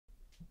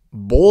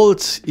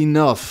Bold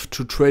enough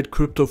to trade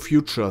crypto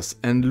futures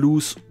and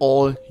lose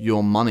all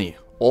your money?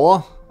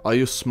 Or are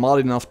you smart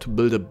enough to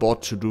build a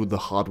bot to do the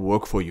hard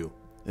work for you?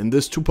 In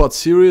this two-part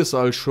series,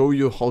 I'll show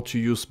you how to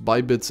use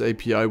Bybit's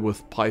API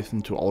with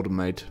Python to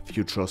automate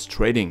futures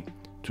trading.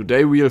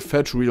 Today we'll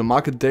fetch real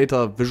market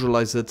data,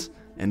 visualize it,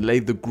 and lay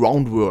the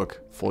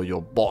groundwork for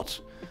your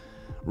bot.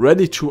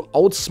 Ready to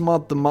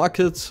outsmart the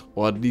market,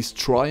 or at least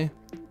try?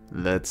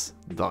 Let's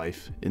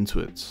dive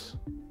into it.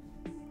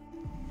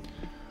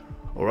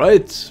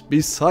 Alright,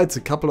 besides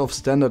a couple of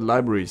standard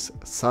libraries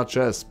such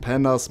as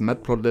pandas,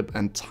 matplotlib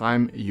and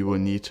time, you will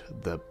need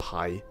the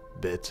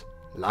Bybit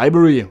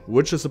library,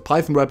 which is a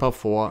Python wrapper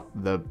for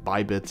the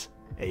Bybit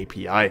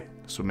API,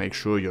 so make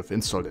sure you've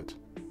installed it.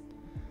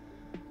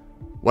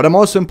 What I'm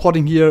also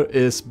importing here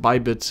is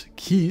Bybit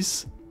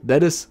keys.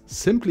 That is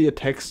simply a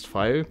text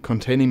file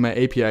containing my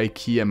API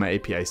key and my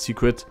API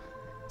secret,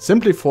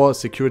 simply for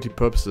security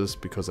purposes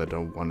because I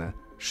don't want to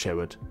share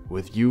it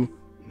with you.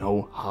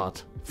 No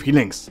hard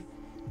feelings.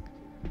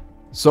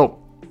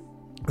 So,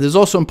 this is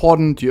also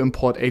important. You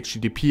import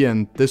HTTP,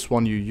 and this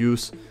one you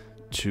use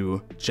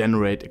to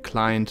generate a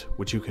client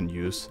which you can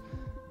use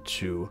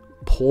to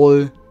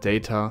poll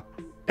data,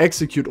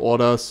 execute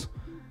orders,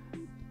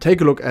 take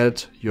a look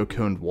at your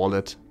current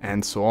wallet,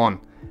 and so on.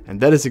 And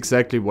that is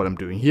exactly what I'm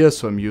doing here.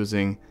 So I'm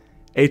using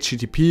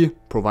HTTP,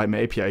 provide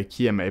my API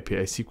key and my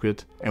API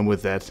secret, and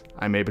with that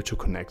I'm able to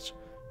connect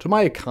to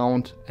my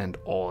account and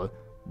all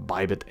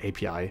Bybit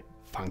API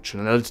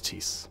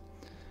functionalities,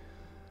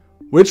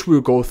 which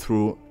we'll go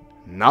through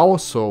now.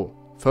 So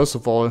first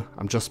of all,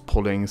 I'm just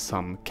pulling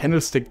some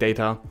candlestick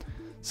data,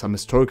 some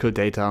historical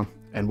data,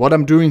 and what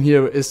I'm doing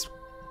here is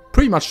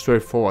pretty much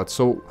straightforward.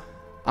 So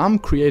I'm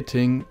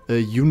creating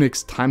a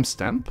Unix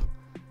timestamp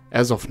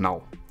as of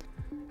now.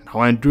 And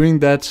how I'm doing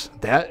that,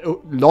 there are a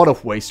lot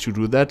of ways to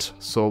do that.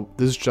 So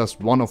this is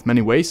just one of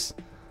many ways.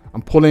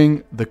 I'm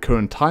pulling the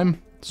current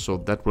time, so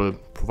that will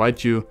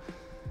provide you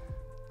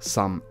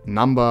some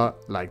number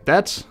like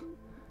that.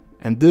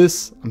 And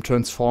this I'm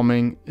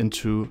transforming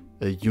into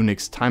a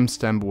Unix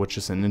timestamp, which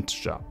is an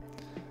integer.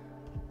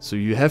 So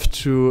you have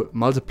to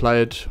multiply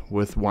it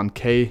with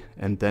 1k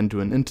and then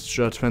do an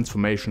integer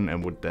transformation,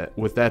 and with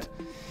that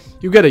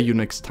you get a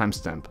Unix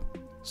timestamp.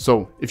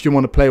 So if you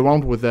want to play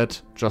around with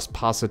that, just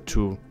pass it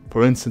to,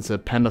 for instance, a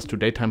pandas to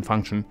datetime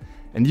function,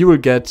 and you will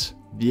get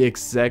the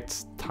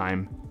exact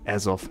time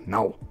as of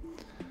now.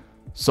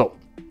 So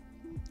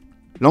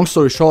long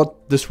story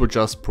short, this will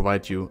just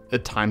provide you a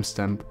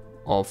timestamp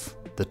of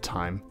the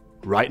time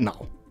right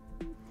now.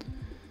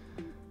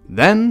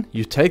 Then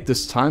you take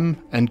this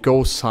time and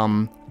go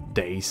some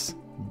days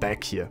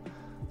back here.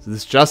 So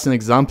this is just an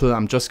example.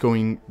 I'm just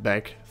going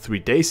back 3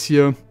 days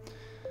here.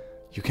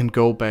 You can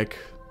go back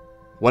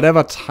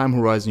whatever time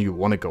horizon you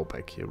want to go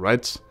back here,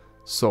 right?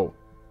 So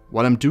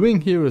what I'm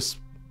doing here is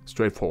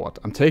straightforward.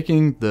 I'm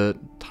taking the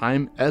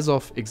time as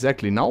of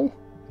exactly now,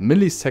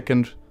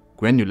 millisecond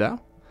granular,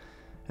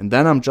 and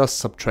then I'm just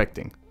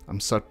subtracting. I'm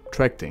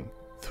subtracting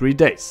 3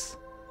 days.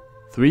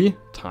 3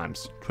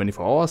 times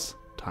 24 hours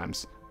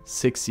times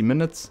 60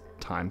 minutes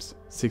times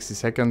 60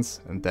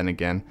 seconds, and then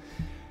again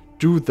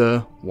do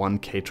the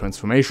 1k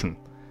transformation.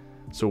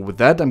 So with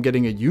that I'm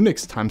getting a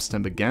Unix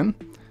timestamp again,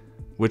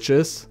 which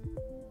is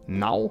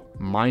now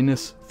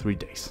minus 3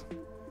 days.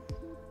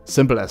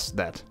 Simple as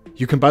that.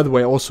 You can, by the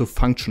way, also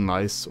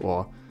functionize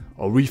or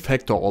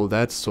refactor all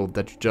that so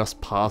that you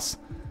just pass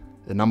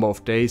a number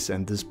of days,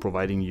 and this is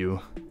providing you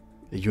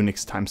a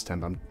Unix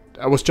timestamp.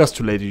 I was just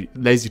too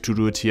lazy to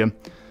do it here,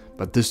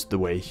 but this is the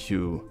way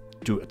you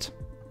do it.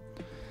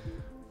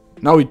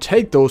 Now we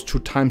take those two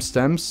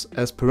timestamps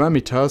as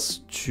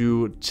parameters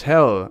to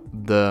tell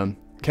the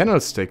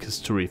candlestick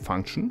history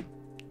function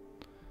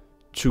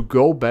to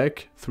go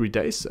back 3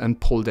 days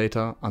and pull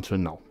data until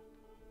now.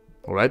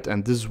 Alright,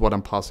 and this is what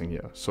I'm passing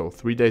here. So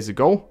 3 days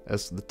ago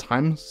as the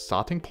time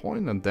starting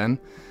point, and then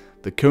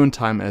the current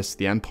time as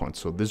the endpoint.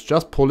 So this is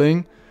just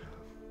pulling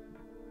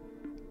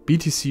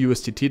BTC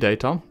USDT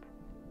data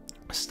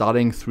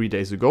starting 3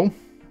 days ago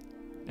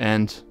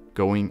and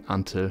going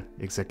until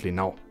exactly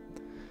now.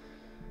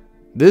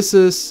 This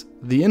is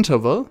the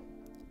interval,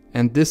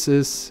 and this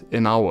is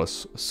in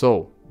hours.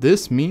 So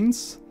this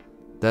means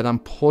that I'm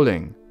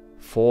pulling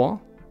for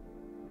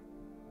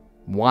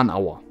 1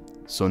 hour.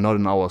 So not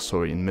an hour,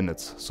 sorry, in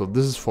minutes. So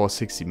this is for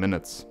 60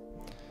 minutes.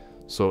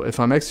 So if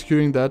I'm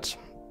executing that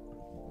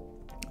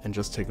and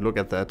just take a look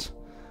at that,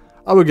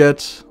 I will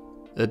get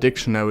a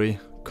dictionary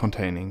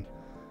containing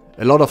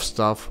a lot of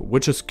stuff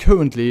which is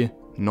currently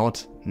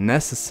not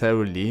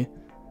necessarily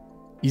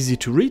easy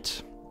to read.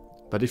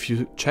 But if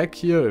you check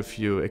here, if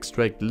you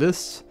extract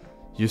lists,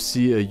 you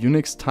see a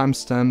Unix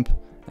timestamp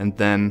and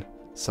then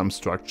some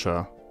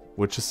structure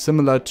which is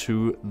similar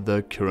to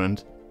the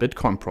current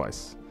Bitcoin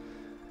price.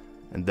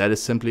 And that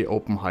is simply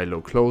open, high,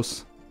 low,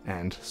 close,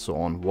 and so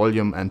on,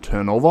 volume and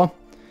turnover.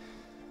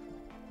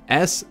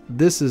 As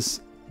this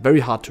is very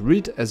hard to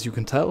read, as you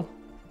can tell,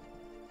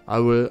 I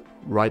will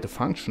write a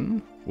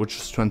function which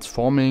is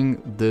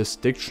transforming this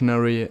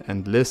dictionary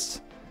and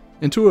list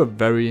into a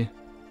very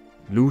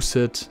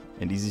lucid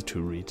and easy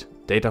to read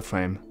data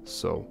frame,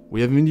 so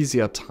we have an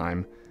easier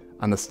time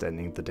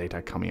understanding the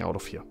data coming out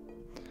of here.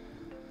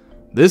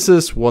 This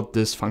is what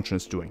this function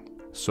is doing.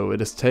 So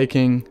it is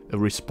taking a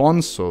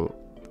response, so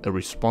a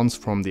response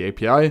from the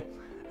API,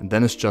 and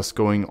then it's just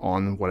going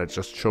on what I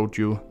just showed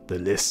you, the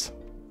list.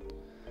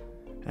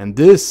 And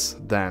this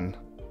then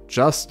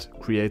just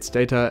creates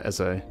data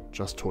as I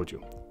just told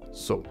you.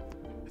 So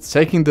it's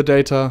taking the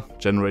data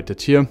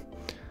generated here,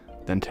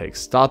 then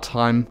takes start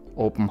time,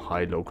 open,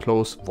 high, low,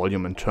 close,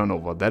 volume, and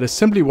turnover. That is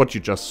simply what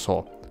you just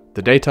saw.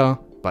 The data,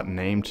 but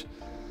named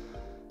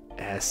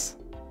as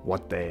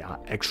what they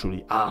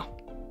actually are.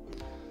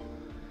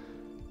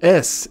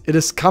 As it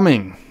is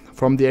coming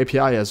from the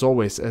API, as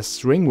always, as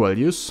string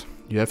values,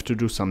 you have to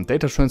do some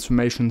data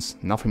transformations.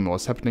 Nothing more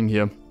is happening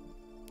here.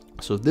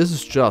 So this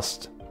is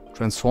just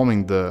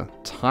transforming the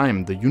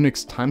time, the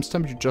Unix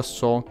timestamp you just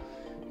saw,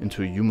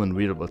 into a human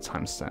readable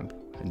timestamp.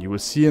 And you will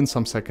see in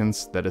some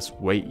seconds that is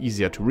way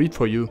easier to read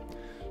for you.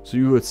 So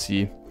you will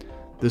see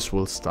this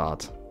will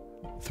start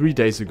 3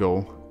 days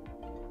ago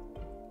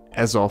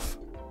as of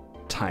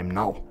time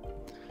now.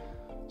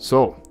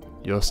 So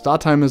your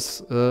start time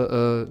is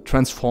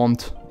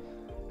transformed,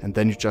 and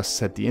then you just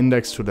set the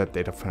index to that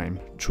data frame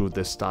to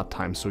the start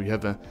time. So you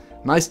have a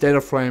nice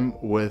data frame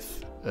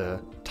with a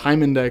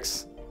time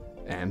index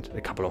and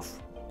a couple of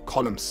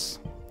columns.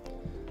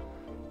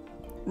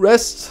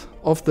 Rest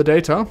of the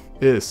data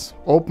is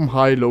open,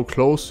 high, low,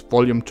 close,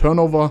 volume,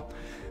 turnover.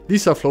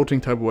 These are floating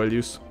type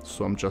values,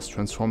 so I'm just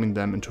transforming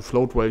them into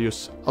float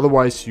values.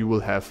 Otherwise you will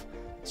have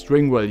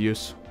string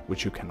values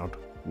which you cannot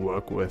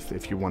work with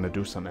if you want to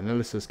do some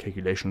analysis,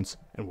 calculations,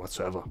 and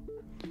whatsoever.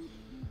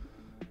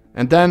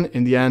 And then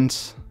in the end,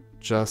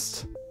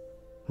 just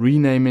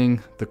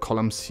renaming the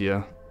columns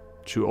here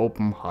to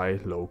open, high,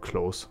 low,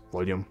 close,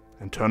 volume,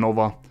 and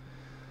turnover.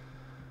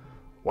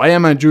 Why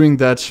am I doing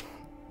that?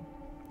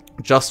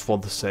 Just for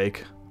the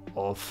sake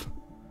of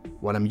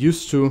what I'm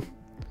used to,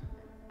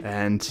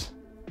 and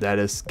that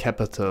is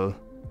capital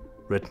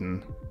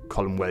written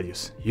column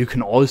values. You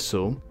can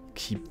also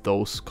keep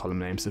those column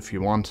names if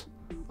you want.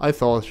 I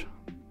thought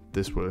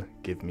this will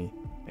give me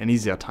an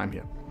easier time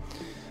here.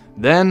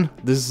 Then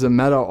this is a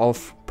matter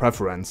of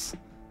preference.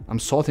 I'm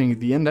sorting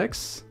the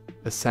index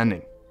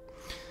ascending.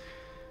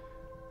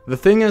 The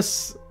thing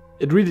is,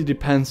 it really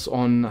depends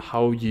on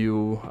how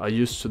you are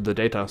used to the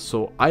data.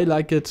 So I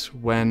like it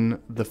when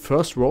the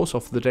first rows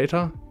of the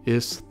data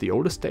is the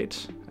oldest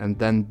state, and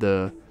then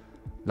the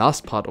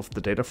last part of the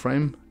data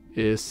frame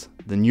is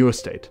the newest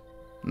state.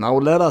 Now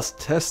let us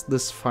test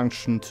this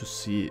function to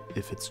see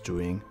if it's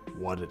doing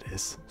what it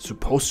is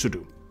supposed to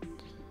do.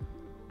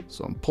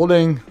 So I'm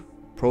pulling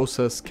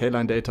process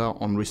kline data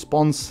on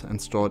response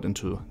and store it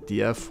into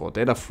df or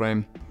data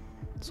frame.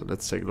 So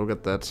let's take a look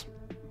at that.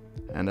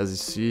 And as you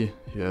see,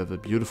 you have a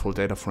beautiful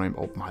data frame,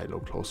 open, high, low,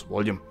 close,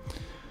 volume.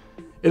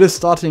 It is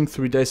starting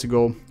 3 days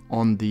ago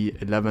on the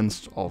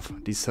 11th of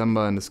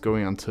December and is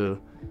going until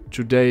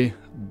today,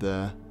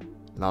 the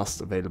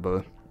last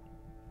available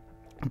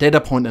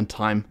data point in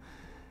time.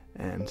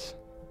 And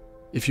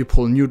if you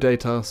pull new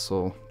data,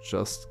 so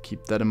just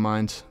keep that in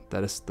mind,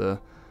 that is the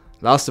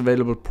last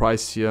available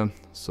price here.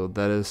 So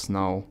that is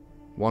now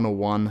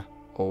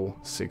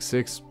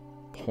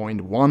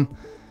 101,066.1.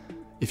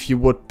 If you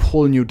would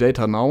pull new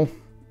data now,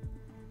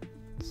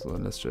 so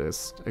let's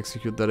just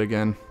execute that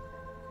again,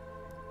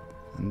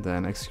 and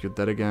then execute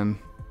that again,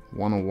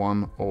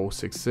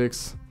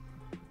 101,066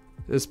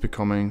 is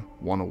becoming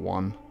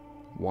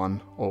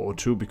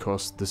 101,1002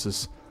 because this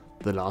is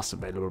the last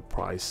available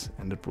price,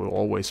 and it will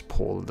always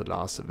pull the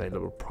last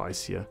available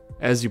price here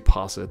as you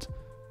pass it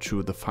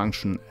to the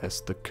function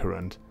as the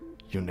current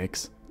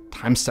Unix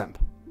timestamp.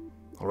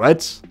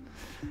 Alright,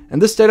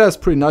 and this data is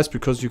pretty nice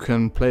because you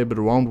can play a bit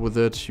around with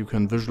it, you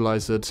can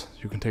visualize it,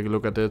 you can take a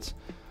look at it,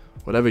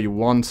 whatever you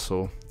want.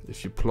 So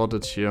if you plot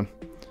it here,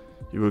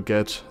 you will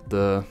get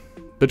the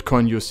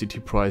Bitcoin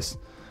USDT price,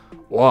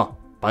 or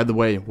by the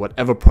way,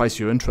 whatever price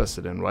you're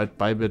interested in, right?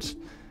 Bybit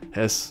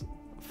has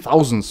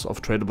thousands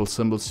of tradable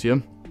symbols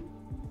here,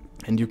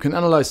 and you can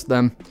analyze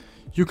them.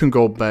 You can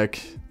go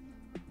back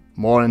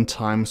more in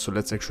time, so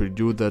let's actually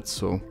do that.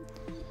 So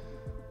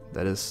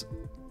that is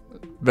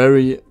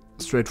very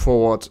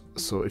straightforward.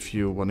 So if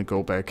you want to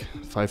go back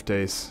 5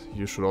 days,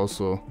 you should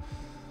also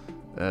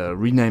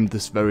rename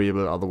this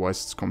variable,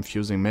 otherwise it's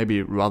confusing.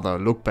 Maybe rather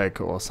look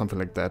back or something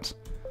like that.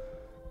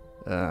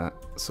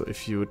 So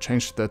if you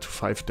change that to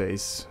 5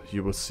 days,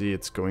 you will see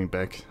it's going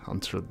back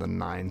until the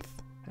 9th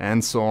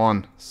and so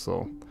on.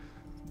 So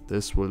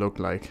this will look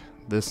like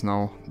this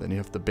now. Then you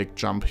have the big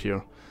jump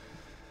here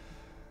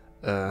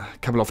a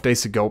couple of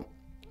days ago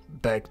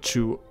back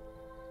to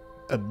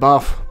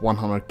above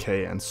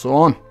 100k and so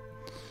on.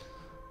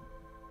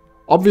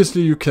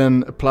 Obviously you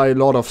can apply a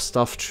lot of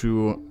stuff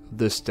to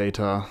this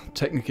data,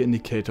 technical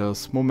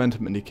indicators,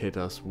 momentum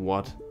indicators,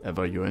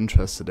 whatever you're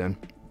interested in.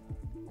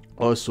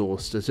 Also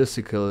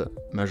statistical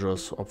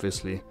measures,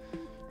 obviously.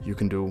 You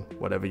can do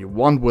whatever you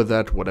want with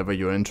that, whatever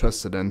you're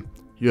interested in.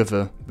 You have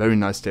a very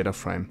nice data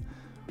frame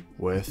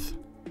with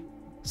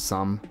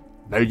some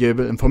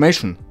valuable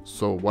information.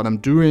 So what I'm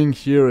doing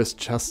here is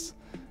just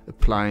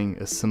applying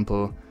a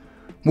simple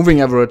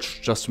moving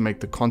average just to make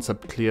the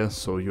concept clear.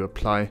 So you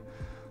apply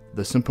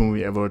the simple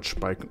moving average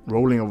by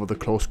rolling over the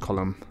closed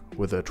column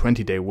with a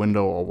 20-day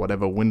window or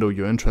whatever window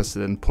you're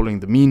interested in, pulling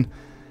the mean,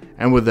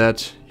 and with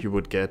that you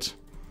would get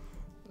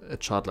a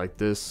chart like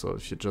this. So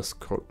if you just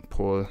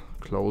pull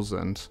close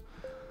and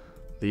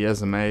the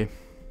SMA,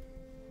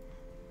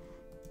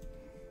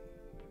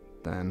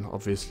 then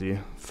obviously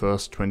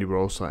first 20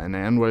 rows are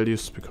NAN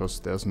values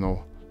because there's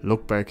no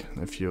look back.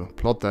 If you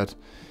plot that,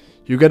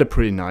 you get a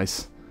pretty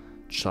nice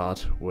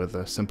chart with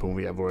a simple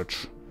moving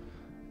average.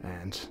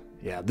 And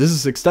yeah, this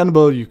is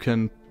extendable. You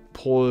can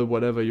pull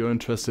whatever you're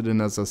interested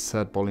in, as I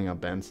said, Bollinger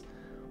Bands,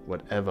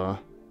 whatever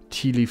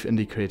tea leaf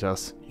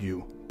indicators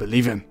you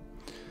believe in.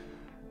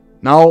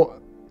 Now,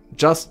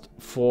 just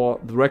for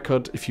the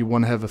record, if you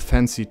want to have a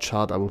fancy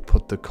chart, I will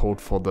put the code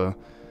for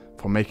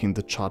making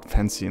the chart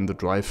fancy in the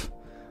drive.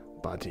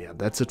 But yeah,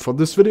 that's it for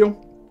this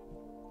video.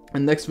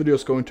 And next video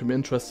is going to be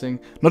interesting.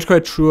 Not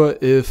quite sure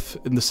if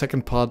in the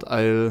second part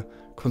I'll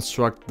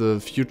construct the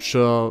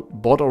future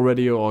bot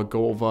already or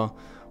go over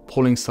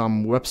pulling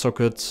some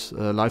WebSocket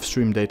live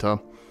stream data.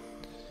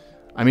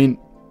 I mean,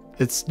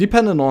 it's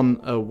dependent on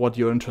what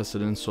you're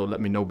interested in, so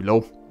let me know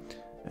below.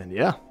 And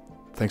yeah,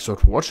 thanks a lot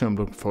for watching. I'm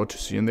looking forward to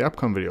see you in the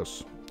upcoming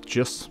videos.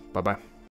 Cheers, bye bye.